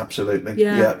use. Absolutely.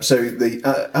 Yeah. So the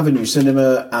Avenue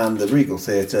Cinema and the Regal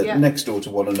Theatre next door to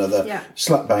one another,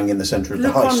 slap bang in the centre of the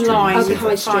high street. Online, the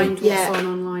high street. find what's on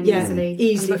online easily.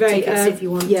 Easily, and book very tickets if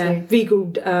you want to. Regal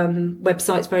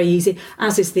website's very easy,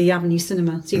 as is the Avenue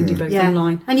Cinema. So you can do both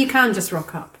online. And you can just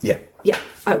rock up. Yeah. Yeah,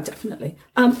 oh, definitely.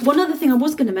 One other thing I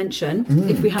was going to mention,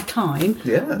 if we have time,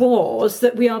 was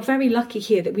that we are very lucky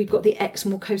here that we've got the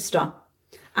Exmoor Coaster,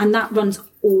 and that runs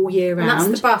all year round. And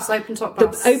that's the bus, open-top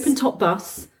bus. The open-top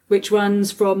bus, which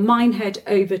runs from Minehead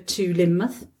over to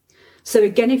Lynmouth. So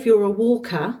again, if you're a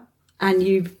walker and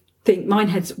you think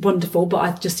Minehead's wonderful, but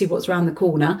I just see what's around the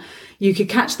corner, you could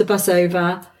catch the bus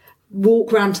over,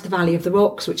 walk round to the Valley of the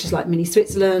Rocks, which is like mini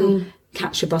Switzerland,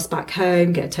 catch your bus back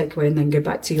home, get a takeaway and then go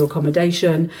back to your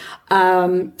accommodation.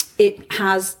 It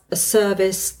has a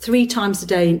service 3 times a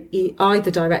day in either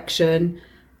direction,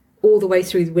 all the way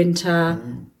through the winter.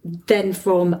 Then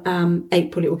from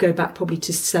April, it will go back probably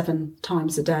to 7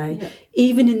 times a day. Yeah.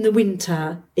 Even in the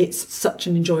winter, it's such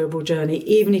an enjoyable journey.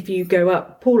 Even if you go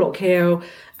up Porlock Hill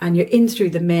and you're in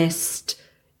through the mist,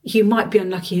 you might be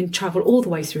unlucky and travel all the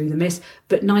way through the mist,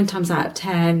 but 9 times out of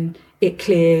 10, it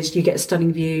clears, you get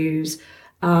stunning views.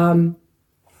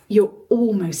 You're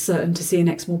almost certain to see an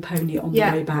Exmoor pony on the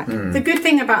way back. The good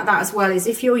thing about that as well is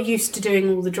if you're used to doing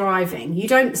all the driving, you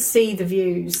don't see the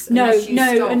views unless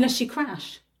unless you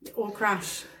crash. Or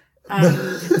crash.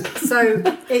 So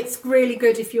it's really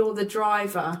good if you're the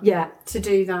driver to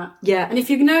do that. Yeah. And if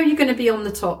you know you're going to be on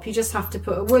the top, you just have to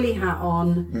put a woolly hat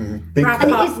on, wrap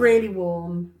it up really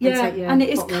warm. And it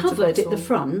is covered at the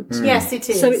front. Yes, it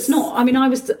is. So it's not, I mean, I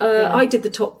did the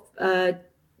top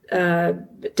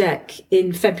deck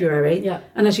in February. Yeah.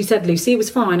 And as you said, Lucy, it was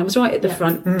fine. I was right at the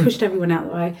front, pushed everyone out of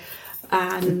the way.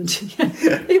 And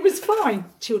it was fine.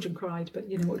 Children cried, but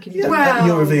you know what can you do? Well,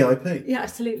 you're a VIP. Yeah,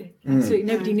 absolutely.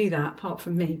 Nobody knew that apart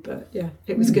from me, but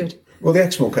it was good. Well, the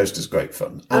Exmoor Coaster's great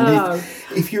fun. And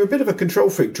if you're a bit of a control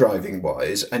freak driving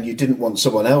wise and you didn't want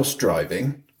someone else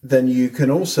driving, then you can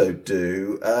also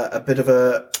do a bit of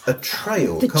a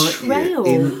trail,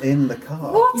 you? In the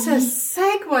car. What a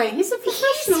segue. He's a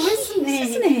professional,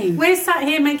 isn't he? We're sat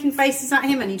here making faces at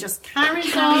him and he just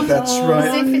carries on. That's right.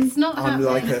 As if it's not I'm happening.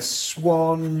 like a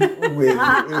swan with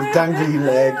dangly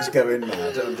legs going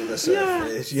mad under the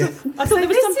surface. Yeah. I thought there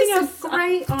was something is else. A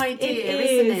great idea,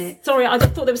 isn't it? Sorry, I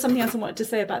thought there was something else I wanted to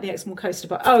say about the Exmoor Coaster,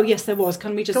 but yes, there was.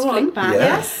 Can we just flick back?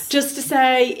 Yes. Just to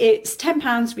say, it's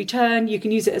 £10 return. You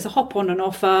can use it as a hop-on and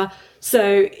offer.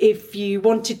 So if you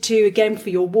wanted to, again, for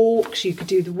your walks, you could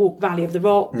do the walk Valley of the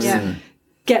Rocks. Yeah.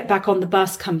 Get back on the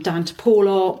bus, come down to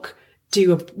Porlock,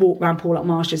 do a walk around Porlock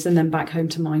Marshes, and then back home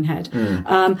to Minehead.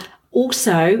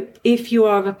 Also, if you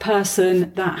are a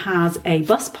person that has a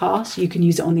bus pass, you can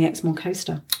use it on the Exmoor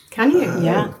Coaster. Can you?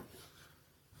 Yeah.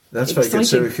 That's very good.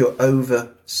 So if you're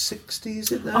over 60,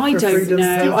 is it now? I don't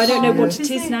know. I don't know what it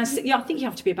is now. Yeah, I think you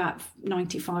have to be about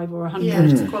 95 or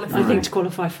 100 to qualify. I think to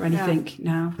qualify for anything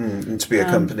now. And to be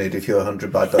accompanied if you're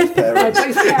 100 by both parents.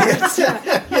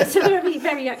 So they're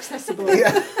very accessible.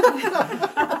 Yeah.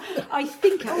 I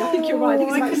think you're right.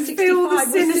 I think it's I can feel the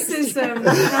cynicism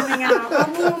coming out.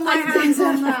 I warm my hands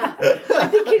on that. I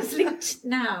think it's linked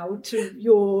now to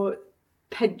your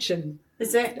pension.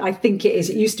 Is it? I think it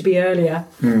is. It used to be earlier.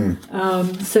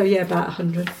 So about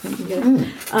 100. I think you get it.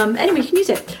 Anyway, you can use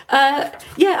it.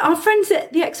 Our friends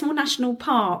at the Exmoor National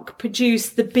Park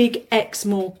produced the Big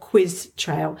Exmoor Quiz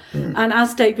Trail, and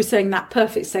as Dave was saying, that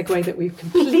perfect segue that we've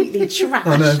completely trashed.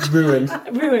 I know,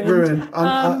 ruined.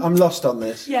 I'm lost on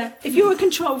this. Yeah, if you're a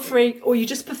control freak or you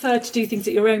just prefer to do things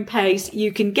at your own pace,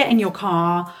 you can get in your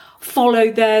car,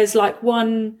 follow. There's like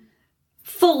one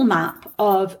full map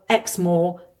of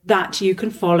Exmoor that you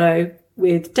can follow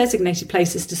with designated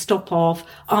places to stop off,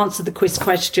 answer the quiz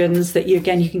questions that you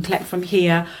can collect from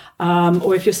here.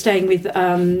 Or if you're staying with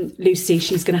Lucy,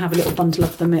 she's going to have a little bundle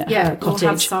of them at her cottage. We'll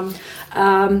have some.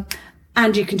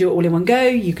 And you can do it all in one go.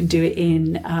 You can do it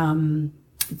in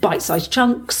bite-sized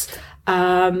chunks.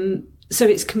 So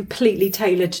it's completely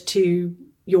tailored to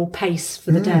your pace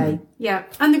for the day. Yeah.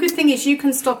 And the good thing is you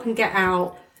can stop and get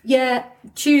out. Yeah.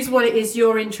 Choose what it is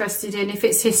you're interested in. If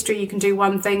it's history, you can do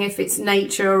one thing. If it's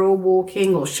nature or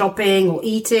walking or shopping or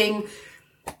eating,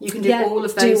 you can do all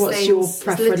of those things. Do what's your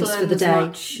preference for the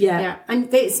day. Yeah.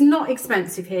 And it's not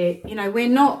expensive here. You know, we're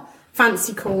not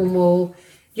fancy Cornwall.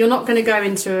 you're not going to go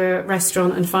into a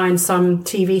restaurant and find some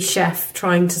TV chef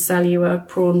trying to sell you a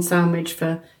prawn sandwich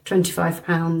for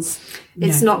 £25.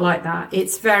 It's not like that.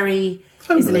 It's very,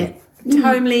 isn't it?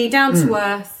 Homely, down to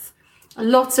earth. A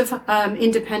lot of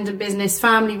independent business,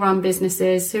 family-run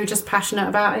businesses who are just passionate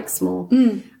about Exmoor.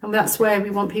 And that's where we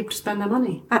want people to spend their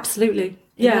money. Absolutely.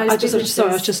 Yeah, I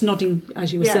was just nodding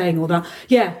as you were saying all that.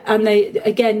 Yeah, and they,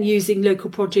 again, using local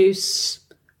produce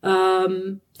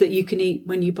that you can eat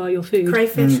when you buy your food.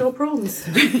 Crayfish or prawns.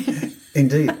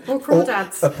 Indeed. Or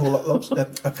crawdads. A Porlock lobster.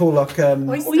 A Porlock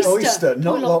oyster,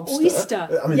 not Porlock lobster.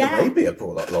 Oyster. I mean, there may be a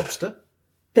Porlock lobster.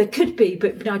 There could be,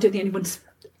 but I don't think anyone's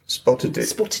spotted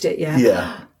it.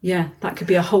 Yeah. Yeah, that could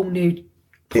be a whole new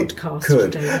podcast.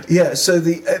 Could. David. Yeah, so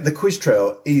the quiz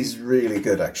trail is really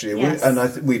good, actually.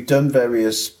 Yes. We've done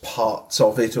various parts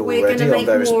of it already on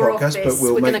various podcasts, but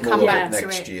we'll make more of it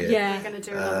next year. Yeah, we're going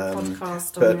to do another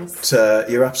podcast on this. But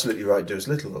you're absolutely right, do as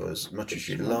little or as much as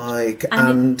you like.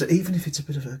 And even if it's a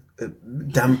bit of a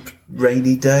damp,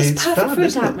 rainy day, it's perfect for a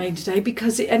damp, rainy day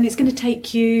because it's going to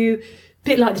take you, a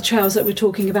bit like the trails that we're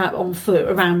talking about on foot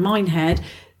around Minehead.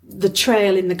 The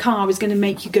trail in the car is going to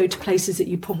make you go to places that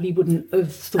you probably wouldn't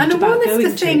have thought about going to. And one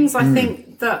of the things I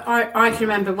think that I can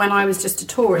remember when I was just a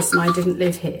tourist and I didn't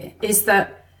live here is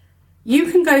that you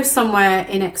can go somewhere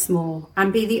in Exmoor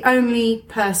and be the only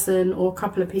person or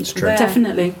couple of people there.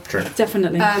 Definitely. True.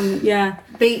 Definitely.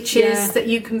 Beaches that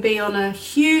you can be on a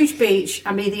huge beach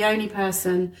and be the only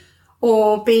person,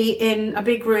 or be in a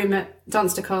big room at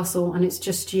Dunster Castle and it's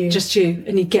just you. Just you,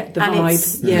 and you get the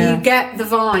vibe. Yeah. You get the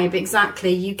vibe,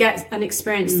 exactly. You get an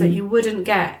experience that you wouldn't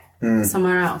get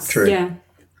somewhere else. True. Yeah.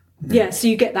 Yeah, so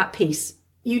you get that peace.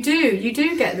 You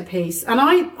do get the peace. And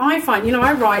I find,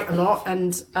 I write a lot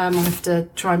and I have to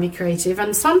try and be creative.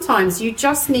 And sometimes you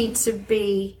just need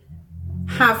to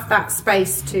have that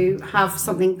space to have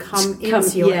something come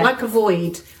into you, like a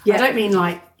void. Yeah. I don't mean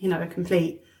like, a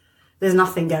complete... There's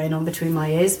nothing going on between my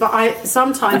ears, but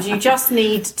sometimes you just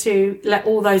need to let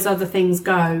all those other things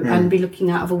go and be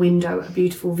looking out of a window at a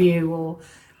beautiful view, or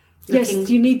yes,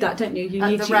 you need that, don't you? You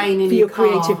need the rain in for your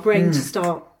creative brain to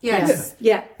start. Yes,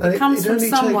 yeah. It comes from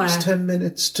somewhere. It only takes 10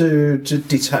 minutes to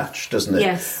detach, doesn't it?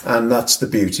 Yes, and that's the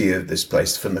beauty of this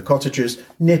place. From the cottages,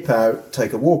 nip out,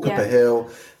 take a walk up a hill.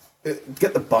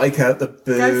 Get the bike out, the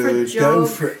boot, go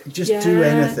for it, just do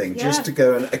anything, just to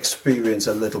go and experience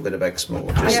a little bit of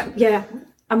Exmoor.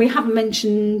 And we haven't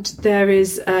mentioned there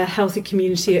is a healthy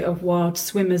community of wild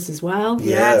swimmers as well.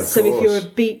 Yeah, so if you're a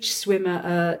beach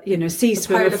swimmer, sea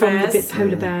swimmer from the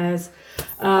polar bears,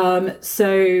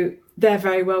 so they're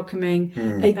very welcoming.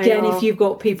 Again, if you've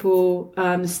got people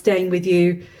staying with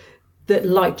you that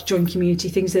like to join community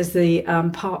things, there's the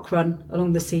park run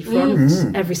along the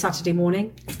seafront every Saturday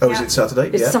morning. Oh, is it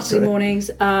Saturday? It's Saturday mornings.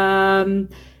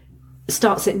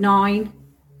 Starts at 9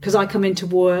 because I come into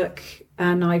work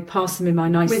and I pass them in my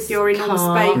nice with your enormous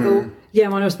car. bagel. Yeah,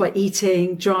 my enormous by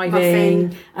eating, driving,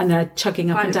 Muffin, and they're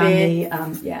chugging up and down the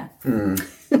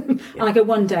and I go,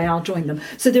 one day I'll join them.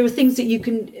 So there are things that you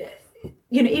can.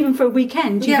 Even for a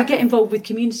weekend, you could get involved with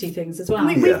community things as well.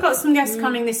 We've got some guests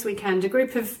coming this weekend, a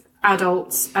group of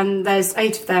adults, and there's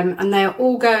 8 of them, and they're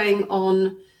all going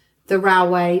on the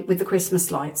railway with the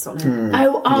Christmas lights on it.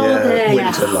 Oh, are they?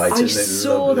 Winter lights, I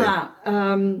saw that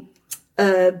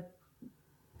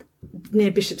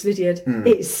near Bishop's Lydeard.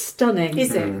 It's stunning.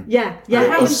 Is it? Yeah. I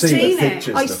haven't seen it.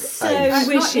 I so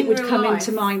wish it would come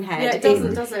into Minehead. Yeah, it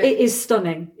doesn't, does it? It is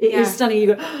stunning. It is stunning.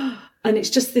 You go... And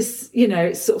it's just this,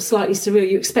 it's sort of slightly surreal.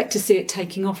 You expect to see it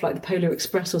taking off like the Polar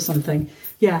Express or something.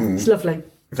 Yeah, it's lovely.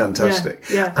 Fantastic.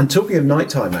 Yeah. And talking of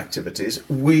nighttime activities,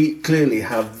 we clearly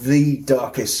have the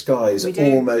darkest skies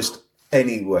almost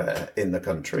anywhere in the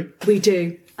country. We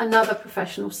do. Another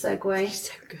professional segue. He's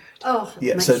so good. Oh,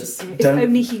 yeah. So if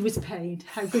only he was paid,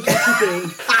 how good would he be?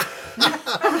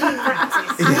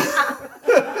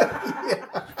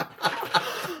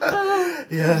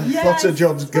 Lots of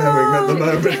jobs going at the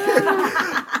moment.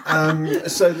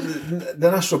 So the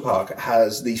National Park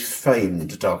has these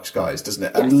famed dark skies, doesn't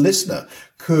it? And a listener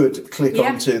could click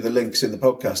onto the links in the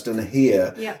podcast and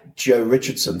hear Joe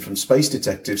Richardson from Space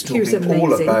Detectives talking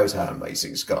all about our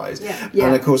amazing skies.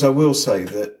 And of course, I will say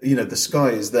that, the sky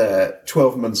is there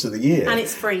 12 months of the year. And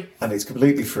it's free. And it's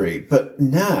completely free. But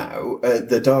now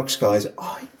the dark skies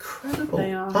are incredible,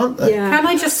 they are. aren't they? Yeah. Can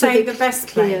I just say the best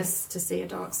place to see a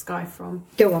dark sky from?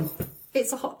 Go on.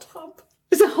 It's a hot tub.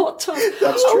 It's a hot tub. That's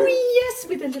true. Oh, yes,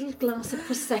 with a little glass of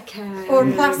Prosecco. Or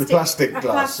a plastic. The plastic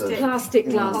glass. Plastic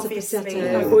glass of obviously.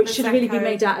 Prosecco. Or it should really be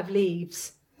made out of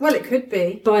leaves. Well, it could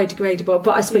be. Biodegradable.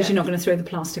 But I suppose you're not going to throw the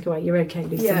plastic away. You're okay,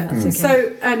 Lisa. Yeah. That's okay.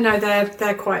 So, no,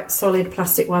 they're quite solid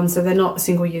plastic ones, so they're not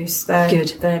single use. They're good.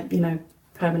 They're,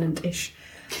 permanent-ish.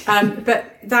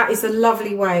 But that is a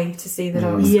lovely way to see the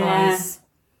dark skies.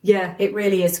 Yeah, it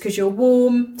really is, because you're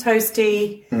warm,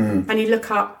 toasty, and you look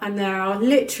up and there are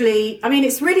literally, I mean,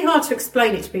 it's really hard to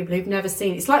explain it to people who've never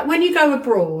seen it. It's like when you go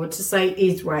abroad to, say,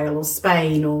 Israel or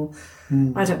Spain or,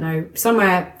 I don't know,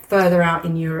 somewhere further out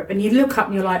in Europe, and you look up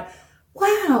and you're like,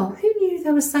 wow, who knew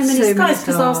there were so many skies?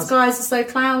 Because our skies are so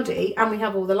cloudy and we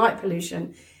have all the light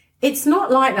pollution. It's not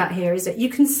like that here, is it? You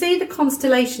can see the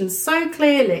constellations so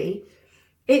clearly.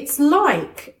 It's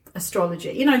like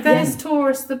astrology, you know. There's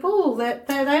Taurus, the bull. There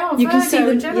they are. You can see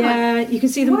them. Gemini. You can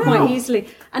see them quite easily.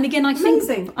 And again, I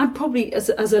think I'm probably as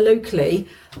a locally,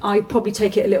 I probably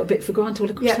take it a little bit for granted.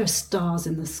 Well, of course, there are stars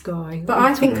in the sky. But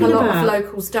I think a lot of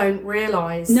locals don't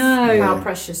realise how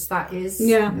precious that is.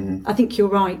 Yeah, I think you're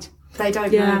right. They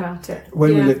don't know about it.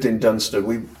 When we lived in Dunster,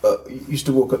 we used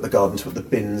to walk up the garden to put the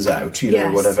bins out, you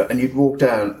know, whatever, and you'd walk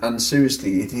down, and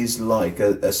seriously, it is like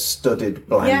a studded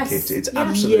blanket. It's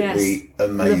absolutely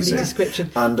amazing. Lovely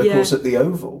description. And of course, at the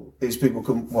Oval, is people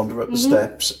can wander up the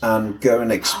steps and go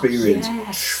and experience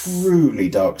truly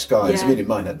dark skies. I mean, in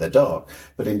Minehead they're dark,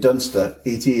 but in Dunster,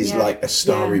 it is like a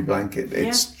starry blanket.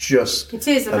 It's just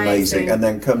amazing. And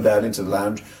then come down into the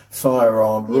lounge, fire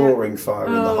on, roaring fire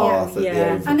in the hearth at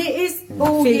the Oval. And it is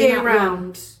all year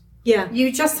round. Yeah.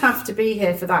 You just have to be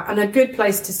here for that. And a good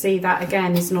place to see that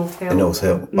again is North Hill. North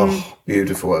Hill. Oh,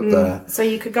 beautiful up there. So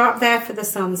you could go up there for the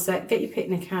sunset, get your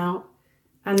picnic out,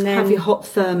 and then have your hot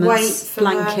thermos, wait for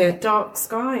blanket, the dark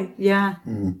sky. Yeah.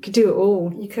 Could do it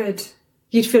all. You could.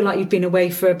 You'd feel like you'd been away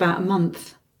for about a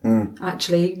month,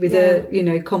 actually, with a, you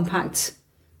know, compact.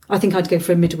 I think I'd go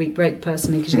for a midweek break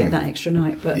personally, because you get that extra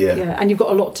night. But and you've got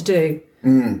a lot to do.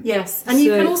 Yes, and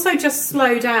you can also just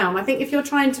slow down. I think if you're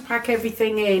trying to pack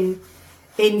everything in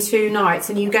 2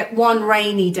 nights and you get one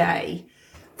rainy day,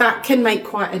 that can make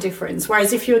quite a difference.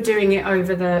 Whereas if you're doing it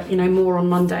over the, you know, more on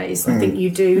Mondays, I think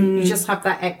you just have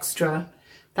that extra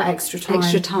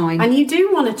time. And you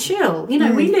do want to chill. You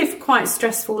know, we live quite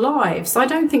stressful lives. I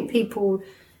don't think people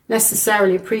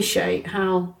necessarily appreciate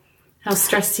how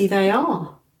stressy they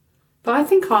are. But I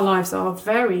think our lives are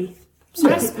very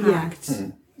stress-packed.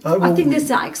 I think there's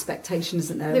that expectation,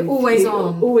 isn't there? They're always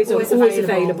on. Always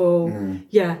available.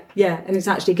 Yeah. And it's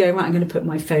actually going, right, I'm going to put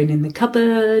my phone in the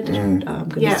cupboard, and I'm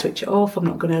going to switch it off, I'm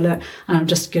not going to alert, and I'm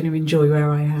just going to enjoy where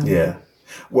I am. Yeah.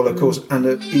 Well, of course, and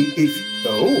and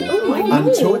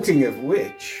talking of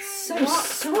which... So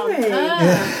sorry.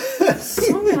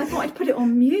 Sorry, I thought I'd put it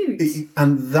on mute.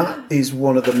 And that is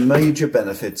one of the major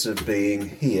benefits of being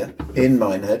here in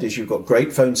Minehead, is you've got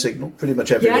great phone signal pretty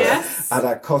much everywhere. Yes. At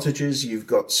our cottages, you've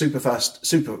got super fast,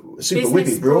 super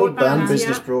whippy broadband,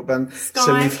 business broadband. Sky,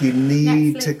 so if you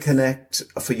need Netflix to connect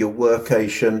for your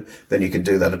workation, then you can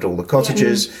do that at all the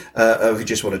cottages. Or if you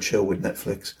just want to chill with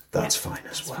Netflix, that's fine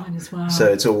as well. So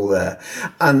it's all there.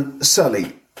 And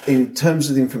Sally, in terms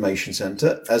of the information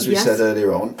centre, as we said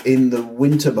earlier on, in the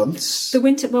winter months...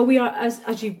 we are,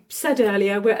 as you said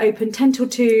earlier, we're open 10 till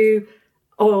 2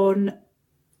 on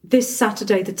this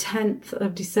Saturday, the 10th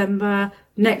of December.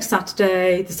 Next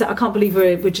Saturday, I can't believe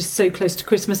we're just so close to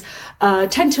Christmas.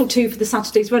 10 till 2 for the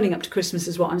Saturdays running up to Christmas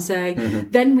is what I'm saying.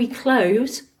 Then we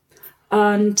close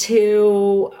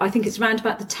until, I think it's around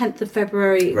about the 10th of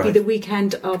February, it'll be the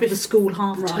weekend of the school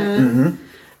half term.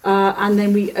 And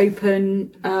then we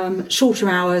open shorter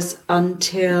hours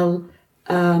until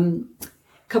a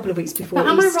couple of weeks before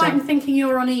Easter. Am I right in thinking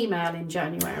you're on email in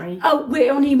January? Oh,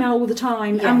 we're on email all the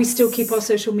time, and we still keep our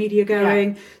social media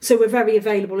going. So we're very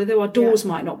available, although our doors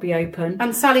might not be open.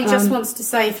 And Sally just wants to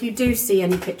say, if you do see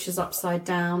any pictures upside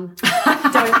down,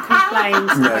 don't complain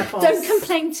to my boss. Don't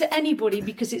complain to anybody,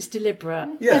 because it's deliberate.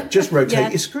 Yeah, just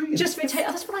rotate your screen. Just rotate.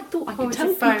 That's what I thought I could tell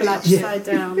your phone people. Upside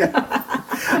down.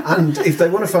 And if they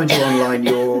want to find you online,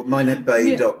 you're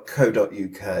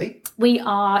mineheadbay.co.uk. We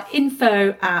are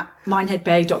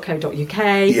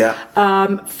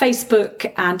info@mineheadbay.co.uk.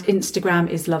 Facebook and Instagram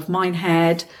is Love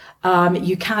Minehead.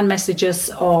 You can message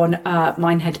us on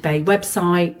Minehead Bay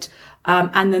website.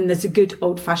 And then there's a good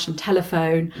old-fashioned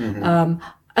telephone,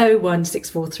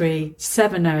 01643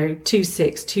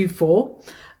 702624.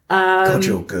 God,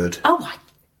 you're good.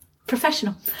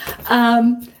 Professional.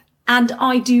 And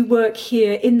I do work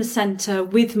here in the centre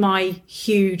with my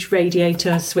huge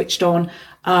radiator switched on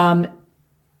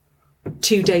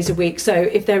 2 days a week. So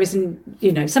if there isn't,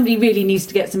 somebody really needs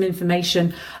to get some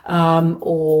information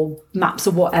or maps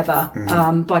or whatever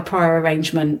by prior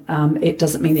arrangement, it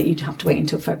doesn't mean that you'd have to wait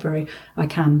until February. I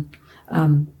can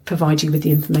provide you with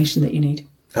the information that you need.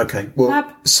 Okay,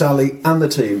 well, Sally and the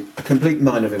team, a complete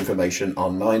mine of information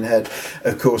on Minehead.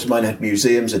 Of course, Minehead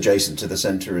Museum's adjacent to the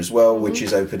centre as well, which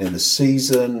is open in the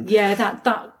season. Yeah,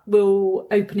 that will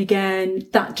open again.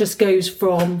 That just goes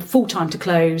from full-time to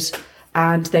close,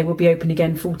 and they will be open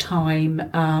again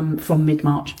full-time from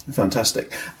mid-March.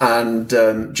 Fantastic. And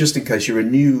just in case you're a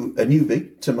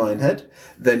newbie to Minehead,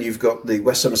 then you've got the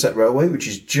West Somerset Railway, which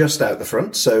is just out the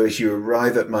front. So as you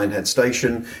arrive at Minehead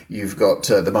Station, you've got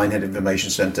the Minehead Information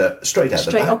Centre straight out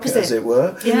the back, opposite, as it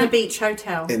were. In the Beach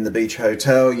Hotel. In the Beach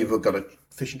Hotel, you've got a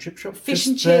fish and chip shop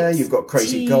there. You've got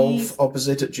Crazy Golf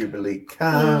opposite at Jubilee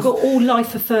Cave. You've got all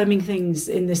life-affirming things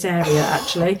in this area,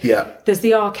 actually. Yeah. There's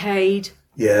the arcade.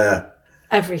 Yeah.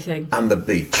 Everything. And the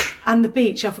beach. And the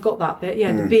beach, I forgot that bit.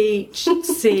 Yeah, the beach,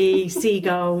 sea,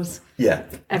 seagulls. Yeah.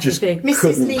 Everything.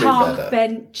 Mrs. Leakey. Park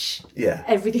bench. Yeah.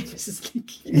 Everything. Mrs.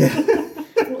 Leakey. Yeah.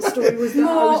 What story was that?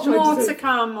 More to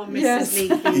come on Mrs.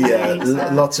 Leakey.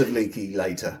 Yeah, lots of Leakey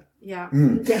later. Yeah.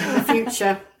 In the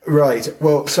future. Right.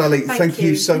 Well, Sally, thank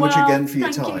you so much again for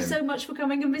your time. Thank you so much for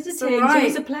coming and visiting. Right. It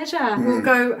was a pleasure. We'll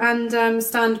go and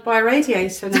stand by a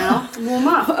radiator now and warm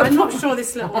up. I'm not sure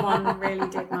this little one really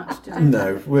did much today.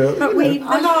 No, but the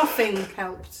laughing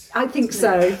helped. I think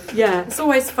so. Yeah. It's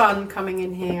always fun coming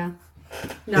in here.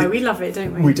 No, we love it,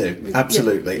 don't we? We do,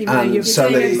 absolutely. Yeah. And you're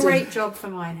Sally, doing a great job for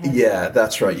Minehead. Yeah,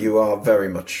 that's right. You are very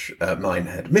much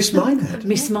Minehead. Miss Minehead.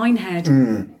 Miss Minehead.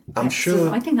 I'm sure.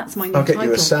 I think that's my new I'll get title.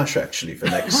 you a sash, actually, for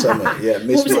next summer. Yeah,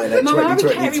 Miss Minehead Mariah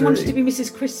 2023. Carey wanted to be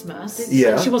Mrs. Christmas.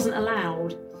 Yeah. She wasn't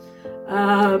allowed.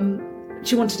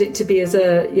 She wanted it to be as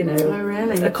a,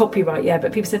 a copyright, yeah,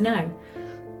 but people said no.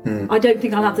 I don't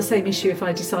think I'll have the same issue if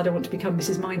I decide I want to become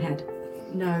Mrs. Minehead.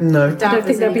 No. I don't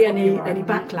think there'll be any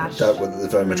backlash. I doubt whether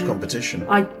there's very much competition.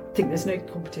 I think there's no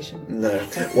competition. No.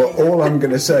 Well, all I'm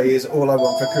going to say is all I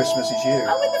want for Christmas is you.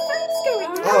 Oh, and the phone's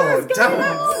going. Oh, damn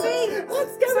it.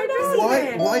 What's going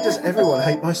on? Why does everyone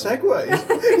hate my segues?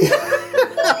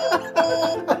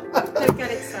 Don't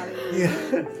get it, Sally.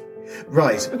 Yeah.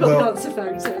 Right. We've got an answer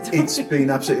phone, so it's been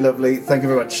absolutely lovely. Thank you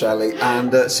very much, Sally,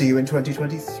 and see you in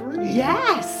 2023.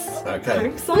 Yes. Okay. How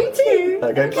exciting.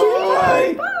 Okay.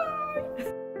 Bye. Bye.